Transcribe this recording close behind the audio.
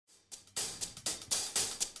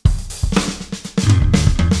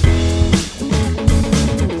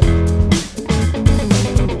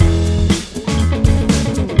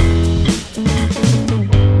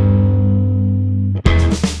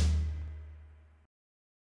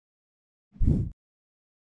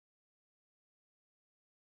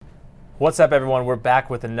What's up, everyone? We're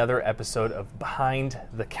back with another episode of Behind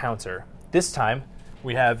the Counter. This time,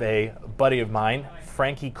 we have a buddy of mine,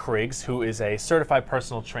 Frankie Kriggs, who is a certified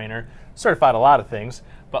personal trainer, certified a lot of things,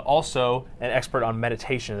 but also an expert on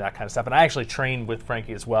meditation and that kind of stuff. And I actually trained with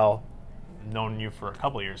Frankie as well. Known you for a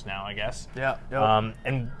couple of years now, I guess. Yeah.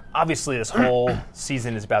 And obviously, this whole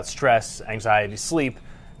season is about stress, anxiety, sleep,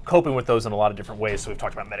 coping with those in a lot of different ways. So we've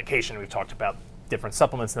talked about medication, we've talked about different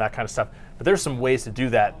supplements and that kind of stuff. But there's some ways to do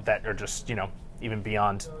that that are just, even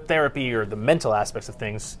beyond therapy or the mental aspects of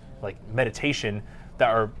things like meditation that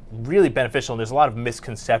are really beneficial. And there's a lot of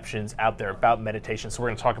misconceptions out there about meditation. So we're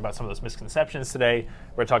going to talk about some of those misconceptions today.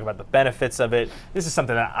 We're going to talk about the benefits of it. This is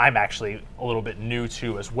something that I'm actually a little bit new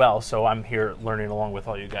to as well. So I'm here learning along with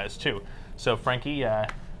all you guys too. So Frankie,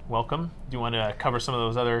 welcome. Do you want to cover some of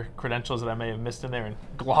those other credentials that I may have missed in there and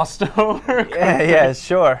glossed over? Yeah,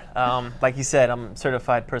 sure. Like you said, I'm a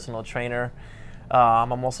certified personal trainer.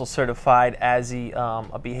 I'm also certified as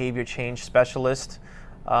a behavior change specialist.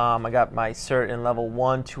 I got my cert in level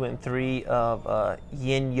 1, 2, and 3 of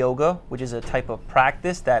Yin Yoga, which is a type of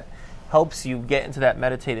practice that helps you get into that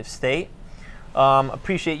meditative state.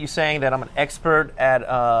 Appreciate you saying that I'm an expert at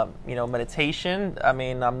meditation. I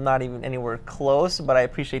mean, I'm not even anywhere close, but I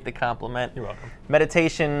appreciate the compliment. You're welcome.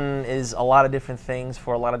 Meditation is a lot of different things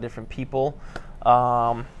for a lot of different people.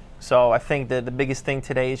 So I think that the biggest thing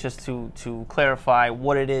today is just to clarify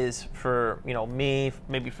what it is for me,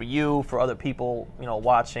 maybe for you, for other people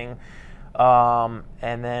watching.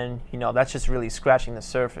 And then, that's just really scratching the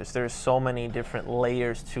surface. There's so many different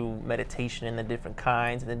layers to meditation and the different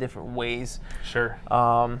kinds and the different ways. Sure.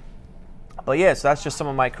 But yeah, so that's just some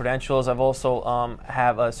of my credentials. I've also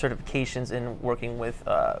have certifications in working with,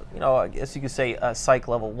 I guess you could say Psych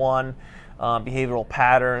Level 1, behavioral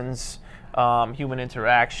patterns, human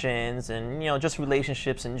interactions, and, just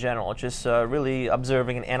relationships in general. Just really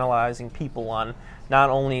observing and analyzing people on not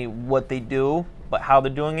only what they do, but how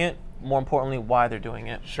they're doing it. More importantly, why they're doing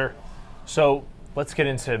it. Sure. So let's get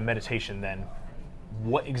into meditation then.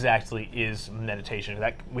 What exactly is meditation?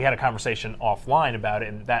 We had a conversation offline about it,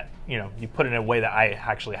 and that you put it in a way that I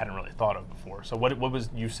actually hadn't really thought of before. So what was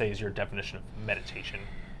you say is your definition of meditation?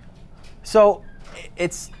 So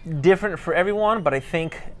it's different for everyone, but I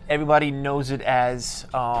think everybody knows it as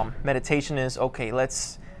meditation is okay.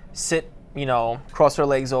 Let's sit, cross our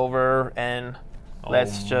legs over and.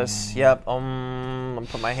 Let's just, let me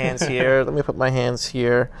put my hands here. Let me put my hands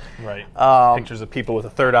here. Right. Pictures of people with a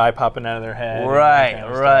third eye popping out of their head.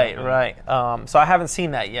 Right. So I haven't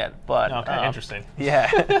seen that yet, but... Okay, interesting.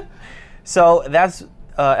 Yeah. So that's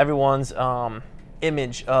everyone's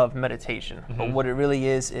image of meditation. Mm-hmm. But what it really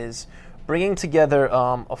is bringing together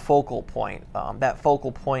a focal point. That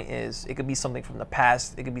focal point it could be something from the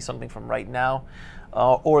past. It could be something from right now.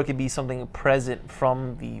 Or it could be something present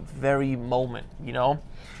from the very moment,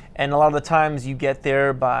 And a lot of the times you get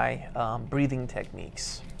there by breathing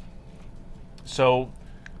techniques. So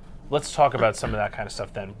let's talk about some of that kind of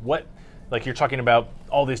stuff then. You're talking about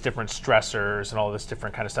all these different stressors and all this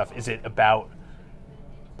different kind of stuff. Is it about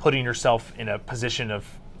putting yourself in a position of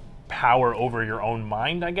power over your own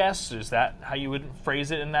mind, I guess? Is that how you would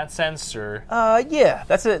phrase it in that sense? Or yeah,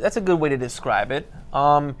 that's a good way to describe it.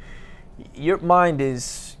 Your mind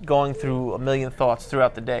is going through a million thoughts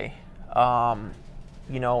throughout the day, and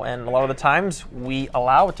a lot of the times we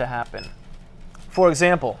allow it to happen. For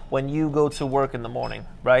example, when you go to work in the morning,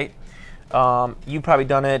 right? You've probably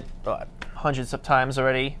done it hundreds of times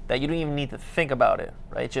already that you don't even need to think about it,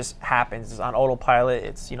 right? It just happens. It's on autopilot.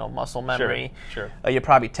 It's, muscle memory. Sure. You're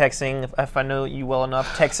probably texting, if I know you well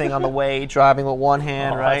enough, texting on the way, driving with one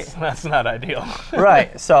hand, right? That's not ideal.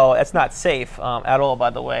 Right. So it's not safe at all, by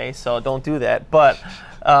the way. So don't do that. But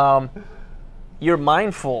you're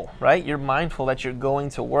mindful, right? You're mindful that you're going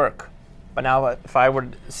to work. But now if I were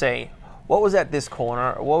to say, what was at this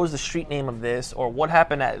corner? Or what was the street name of this? Or what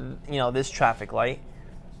happened at, this traffic light?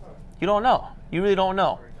 You don't know. You really don't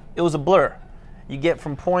know. It was a blur. You get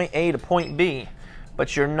from point A to point B,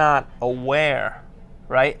 but you're not aware,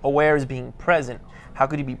 right? Aware is being present. How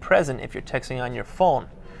could you be present if you're texting on your phone?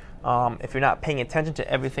 If you're not paying attention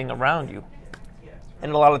to everything around you?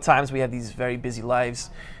 And a lot of times we have these very busy lives,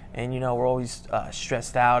 and we're always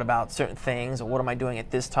stressed out about certain things. Or what am I doing at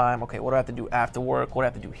this time? Okay, what do I have to do after work? What do I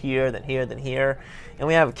have to do here, then here, then here? And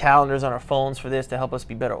we have calendars on our phones for this to help us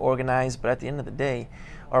be better organized. But at the end of the day,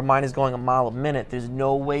 our mind is going a mile a minute. There's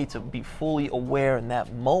no way to be fully aware in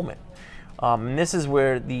that moment. And this is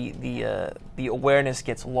where the awareness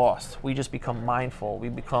gets lost. We just become mindful. We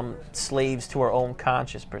become slaves to our own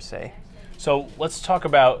conscious, per se. So let's talk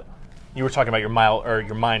about, you were talking about your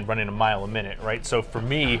mind running a mile a minute, right? So for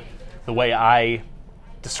me, the way I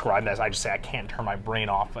describe that as I just say I can't turn my brain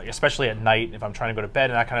off, like, especially at night if I'm trying to go to bed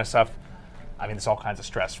and that kind of stuff. I mean, there's all kinds of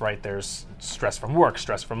stress, right? There's stress from work,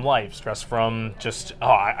 stress from life, stress from just,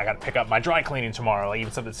 I got to pick up my dry cleaning tomorrow, like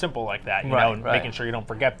even something simple like that, you know, and making sure you don't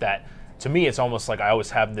forget that. To me, it's almost like I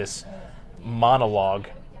always have this monologue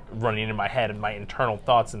running in my head and my internal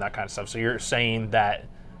thoughts and that kind of stuff. So you're saying that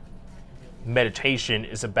meditation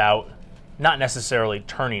is about not necessarily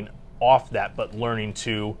turning off that, but learning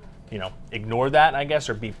to, you know, ignore that, I guess,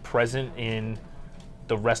 or be present in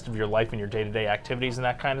the rest of your life and your day-to-day activities and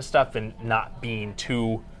that kind of stuff, and not being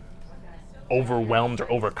too overwhelmed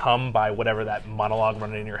or overcome by whatever that monologue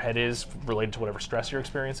running in your head is related to whatever stress you're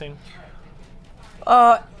experiencing?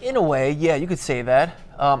 In a way, yeah, you could say that.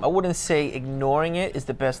 I wouldn't say ignoring it is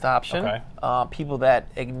the best option. Okay. People that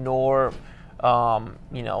ignore,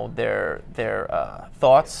 you know, their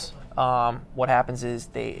thoughts, what happens is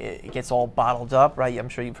it gets all bottled up, right? I'm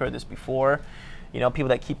sure you've heard this before. You know, people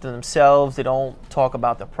that keep to themselves, they don't talk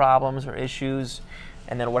about their problems or issues,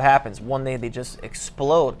 and then what happens? One day they just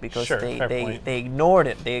explode because they ignored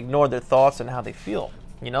it. They ignored their thoughts and how they feel.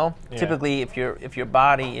 You know, typically if your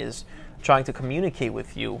body is trying to communicate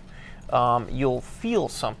with you, you'll feel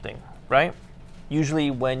something, right?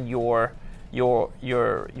 Usually when your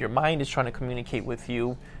mind is trying to communicate with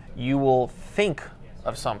you, you will think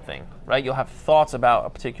of something, right? You'll have thoughts about a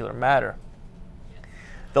particular matter.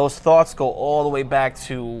 Those thoughts go all the way back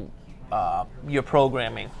to your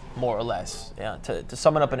programming, more or less. Yeah, to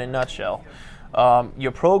sum it up in a nutshell,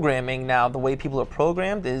 your programming now, the way people are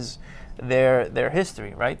programmed is their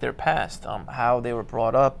history, right? Their past, how they were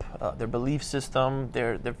brought up, their belief system,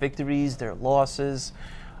 their victories, their losses.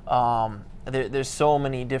 There's so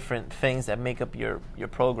many different things that make up your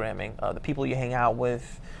programming. The people you hang out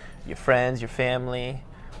with, your friends, your family,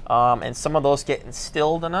 and some of those get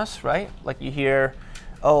instilled in us, right? Like you hear,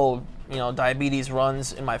 oh, you know, diabetes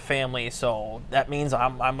runs in my family, so that means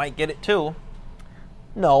I might get it too.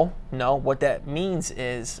 No. What that means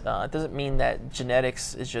is, it doesn't mean that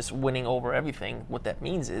genetics is just winning over everything. What that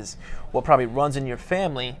means is, what probably runs in your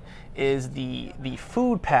family is the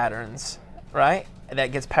food patterns, right?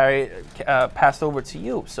 That gets passed over to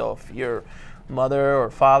you. So if your mother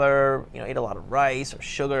or father, you know, ate a lot of rice or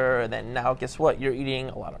sugar, and then now guess what? You're eating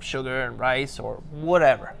a lot of sugar and rice or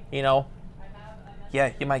whatever, you know.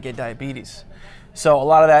 Yeah, you might get diabetes. So a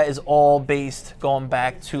lot of that is all based going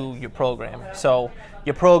back to your program. So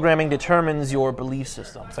your programming determines your belief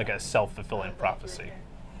system. It's like a self-fulfilling prophecy.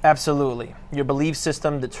 Absolutely. Your belief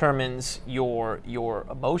system determines your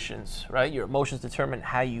emotions, right? Your emotions determine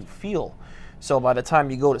how you feel. So by the time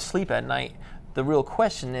you go to sleep at night, the real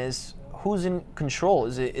question is, who's in control?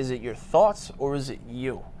 Is it your thoughts or is it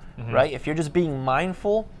you, right? If you're just being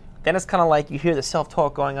mindful, then it's kind of like you hear the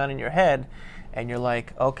self-talk going on in your head, and you're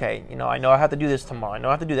like, okay, you know I have to do this tomorrow. I know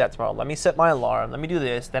I have to do that tomorrow. Let me set my alarm. Let me do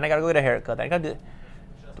this. Then I got to go get a haircut. Then I got to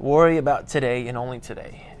worry about today and only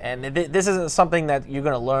today. And this isn't something that you're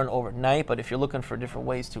going to learn overnight, but if you're looking for different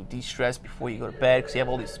ways to de-stress before you go to bed, because you have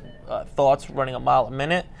all these thoughts running a mile a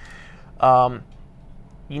minute,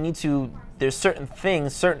 you need to, there's certain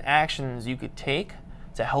things, certain actions you could take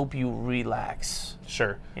to help you relax.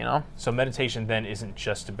 Sure. You know? So meditation then isn't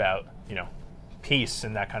just about, you know, peace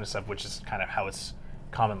and that kind of stuff, which is kind of how it's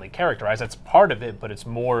commonly characterized. That's part of it, but it's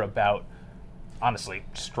more about, honestly,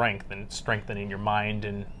 strength and strengthening your mind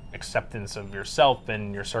and acceptance of yourself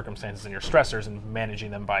and your circumstances and your stressors and managing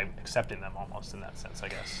them by accepting them, almost in that sense, I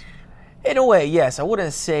guess. In a way, yes. I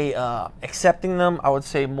wouldn't say accepting them. I would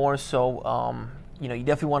say more so, you know, you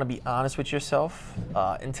definitely want to be honest with yourself.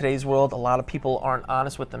 In today's world, a lot of people aren't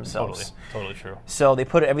honest with themselves. Totally true. So they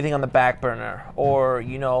put everything on the back burner, or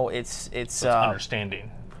you know, it's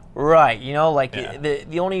understanding. Right. You know, like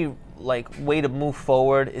the only like way to move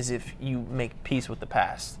forward is if you make peace with the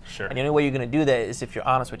past. Sure. And the only way you're going to do that is if you're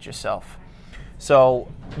honest with yourself. So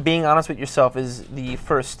being honest with yourself is the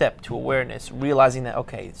first step to awareness, realizing that,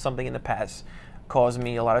 okay, something in the past caused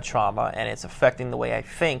me a lot of trauma and it's affecting the way I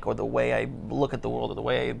think or the way I look at the world or the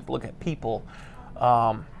way I look at people.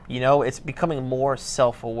 You know, it's becoming more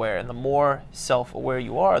self-aware, and the more self-aware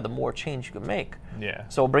you are, the more change you can make. Yeah.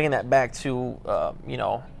 So bringing that back to, you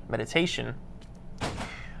know, meditation,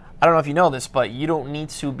 I don't know if you know this, but you don't need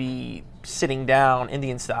to be sitting down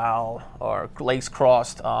Indian style or legs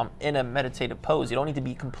crossed in a meditative pose. You don't need to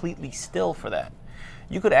be completely still for that.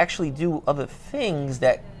 You could actually do other things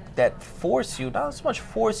that force you, not so much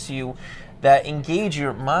force you, that engage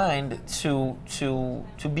your mind to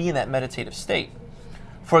be in that meditative state.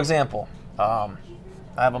 For example, I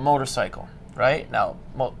have a motorcycle, right? Now,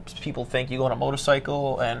 most people think you go on a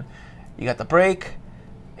motorcycle and you got the brake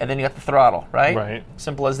and then you got the throttle, right? Right.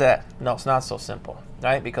 Simple as that. No, it's not so simple,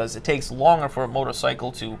 right? Because it takes longer for a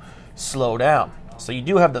motorcycle to slow down. So you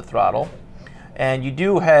do have the throttle, and you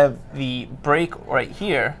do have the brake right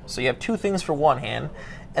here. So you have two things for one hand,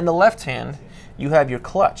 and the left hand, you have your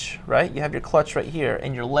clutch, right? You have your clutch right here,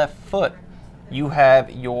 and your left foot, you have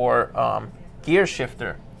your gear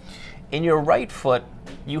shifter. In your right foot,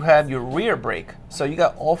 you have your rear brake. So you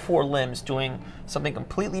got all four limbs doing something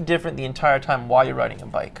completely different the entire time while you're riding a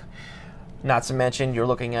bike. Not to mention, you're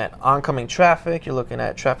looking at oncoming traffic, you're looking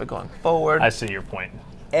at traffic going forward. I see your point.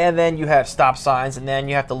 And then you have stop signs, and then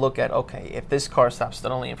you have to look at, okay, if this car stops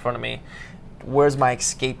suddenly in front of me, where's my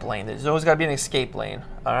escape lane? There's always got to be an escape lane,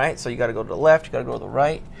 all right? So you got to go to the left, you got to go to the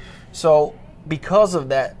right. So because of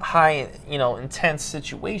that high, intense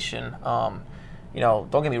situation,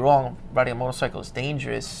 don't get me wrong, riding a motorcycle is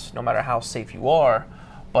dangerous no matter how safe you are,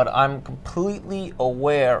 but I'm completely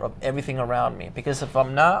aware of everything around me, because if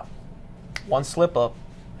I'm not, one slip up,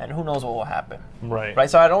 and who knows what will happen. Right.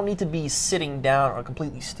 So I don't need to be sitting down or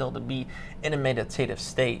completely still to be in a meditative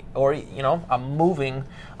state. Or, I'm moving,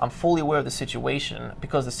 I'm fully aware of the situation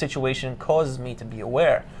because the situation causes me to be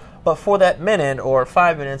aware. But for that minute or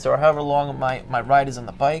 5 minutes or however long my ride is on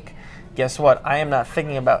the bike, guess what? I am not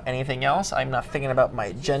thinking about anything else. I'm not thinking about my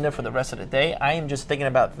agenda for the rest of the day. I am just thinking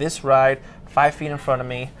about this ride, 5 feet in front of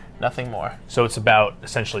me, nothing more. So it's about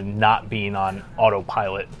essentially not being on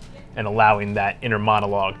autopilot and allowing that inner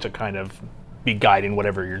monologue to kind of be guiding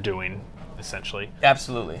whatever you're doing, essentially.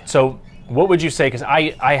 Absolutely. So what would you say, because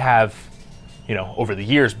I have, over the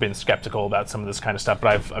years been skeptical about some of this kind of stuff,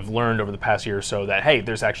 but I've learned over the past year or so that, hey,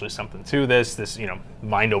 there's actually something to this,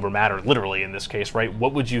 mind over matter, literally in this case, right?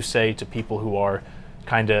 What would you say to people who are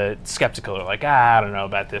kind of skeptical or like, I don't know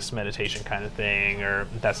about this meditation kind of thing or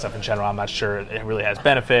that stuff in general, I'm not sure it really has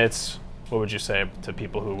benefits? What would you say to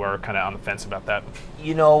people who are kind of on the fence about that?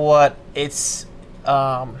 You know what? It's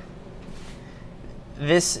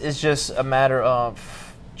this is just a matter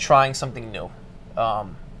of trying something new. A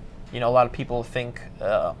lot of people think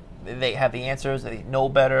they have the answers, they know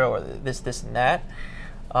better, or this, and that.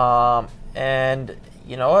 And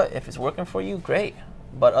you know what? If it's working for you, great.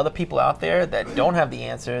 But other people out there that don't have the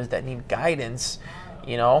answers, that need guidance,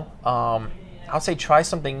 I'll say try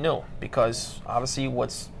something new, because obviously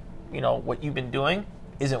what you've been doing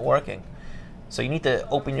isn't working. So you need to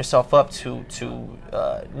open yourself up to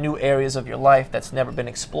new areas of your life that's never been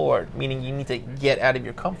explored, meaning you need to get out of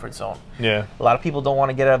your comfort zone. Yeah. A lot of people don't want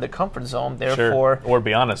to get out of their comfort zone, therefore... Sure. Or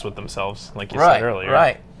be honest with themselves, like you said earlier.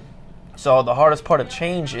 Right. So the hardest part of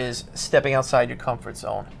change is stepping outside your comfort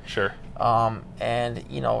zone. Sure. And,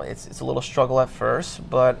 it's a little struggle at first,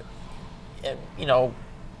 but,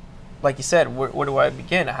 like you said, where do I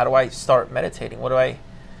begin? How do I start meditating?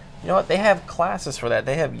 You know what? They have classes for that.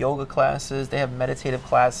 They have yoga classes. They have meditative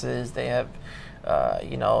classes. They have,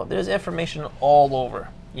 there's information all over.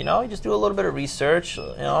 You just do a little bit of research.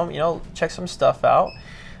 Check some stuff out,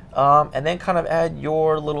 and then kind of add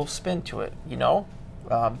your little spin to it.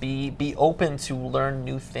 Be open to learn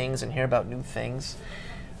new things and hear about new things.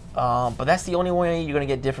 But that's the only way you're going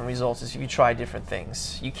to get different results is if you try different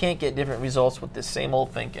things. You can't get different results with the same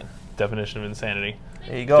old thinking. Definition of insanity.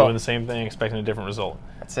 There you go. Doing the same thing, expecting a different result.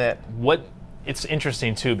 That's it. It's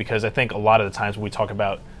interesting too, because I think a lot of the times when we talk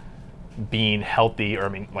about being healthy, or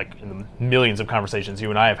like in the millions of conversations you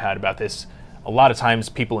and I have had about this, a lot of times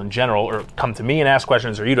people in general or come to me and ask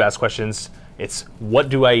questions, or you to ask questions. It's what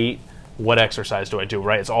do I eat? What exercise do I do?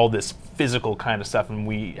 Right? It's all this physical kind of stuff, and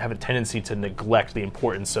we have a tendency to neglect the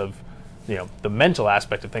importance of, the mental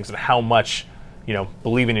aspect of things, and how much,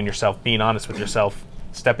 believing in yourself, being honest with yourself,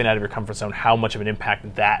 stepping out of your comfort zone, how much of an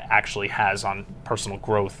impact that actually has on personal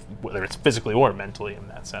growth, whether it's physically or mentally in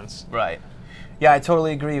that sense. Right. Yeah, I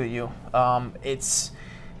totally agree with you. It's,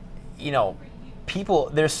 people,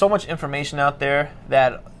 there's so much information out there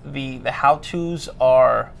that the how-tos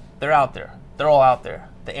they're out there. They're all out there.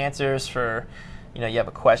 The answers for, you have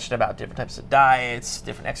a question about different types of diets,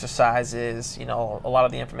 different exercises, a lot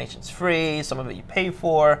of the information's free, some of it you pay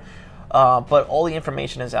for. But all the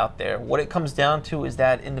information is out there. What it comes down to is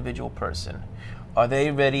that individual person. Are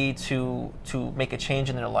they ready to make a change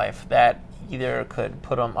in their life that either could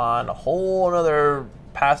put them on a whole other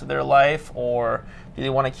path of their life, or do they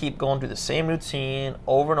want to keep going through the same routine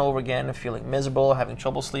over and over again and feeling miserable, having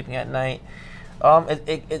trouble sleeping at night?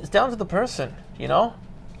 It's down to the person,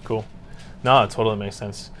 Cool. No, it totally makes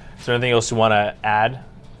sense. Is there anything else you want to add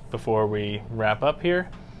before we wrap up here?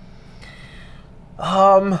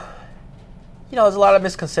 There's a lot of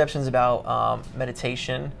misconceptions about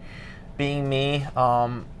meditation. Being me,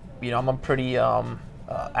 I'm a pretty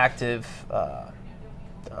active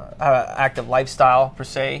active lifestyle per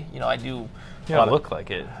se. You know, I do. You don't look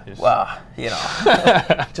like it. Well, you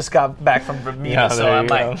know, just got back from Bermuda, so I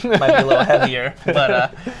might be a little heavier.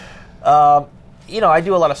 But, you know, I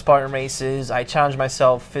do a lot of Spartan races. I challenge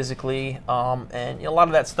myself physically, and you know, a lot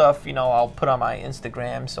of that stuff, you know, I'll put on my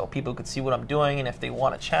Instagram so people could see what I'm doing, and if they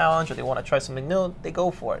want a challenge or they want to try something new, they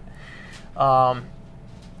go for it.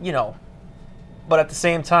 You know, but at the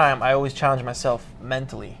same time, I always challenge myself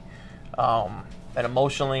mentally, and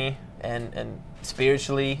emotionally, and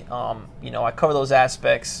spiritually. You know, I cover those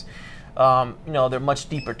aspects. You know, they're much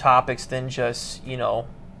deeper topics than just, you know,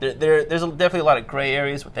 there's definitely a lot of gray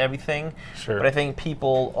areas with everything. Sure. But I think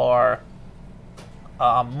people are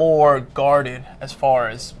more guarded as far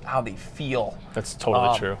as how they feel. That's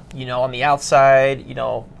totally true. You know, on the outside, you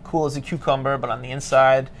know, cool as a cucumber, but on the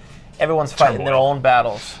inside, everyone's fighting their own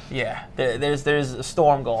battles. Yeah, there's a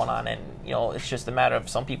storm going on, and you know, it's just a matter of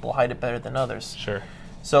some people hide it better than others. Sure.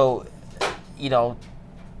 So, you know,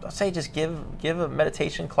 I'd say just give a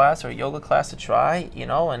meditation class or a yoga class a try, you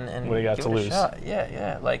know, and what do you got give to it lose? a shot.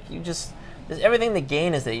 Yeah. Like, there's everything to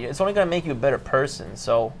gain is that it's only going to make you a better person.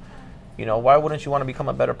 So, you know, why wouldn't you want to become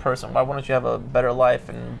a better person? Why wouldn't you have a better life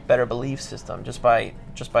and better belief system just by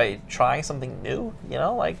trying something new? You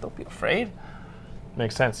know, like, don't be afraid.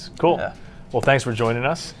 Makes sense. Cool. Yeah. Well, thanks for joining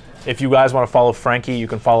us. If you guys want to follow Frankie, you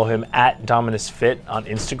can follow him at Dominus Fit on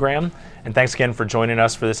Instagram. And thanks again for joining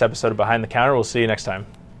us for this episode of Behind the Counter. We'll see you next time.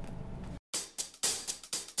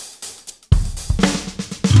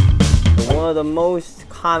 One of the most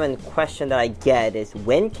common questions that I get is,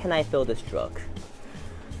 when can I fill this drug?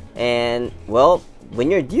 And, well,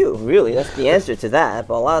 when you're due, really, that's the answer to that.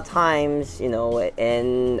 But a lot of times, you know,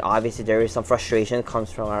 and obviously there is some frustration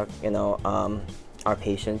comes from our, you know, our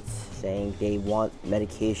patients saying they want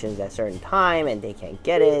medications at a certain time and they can't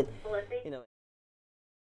get it.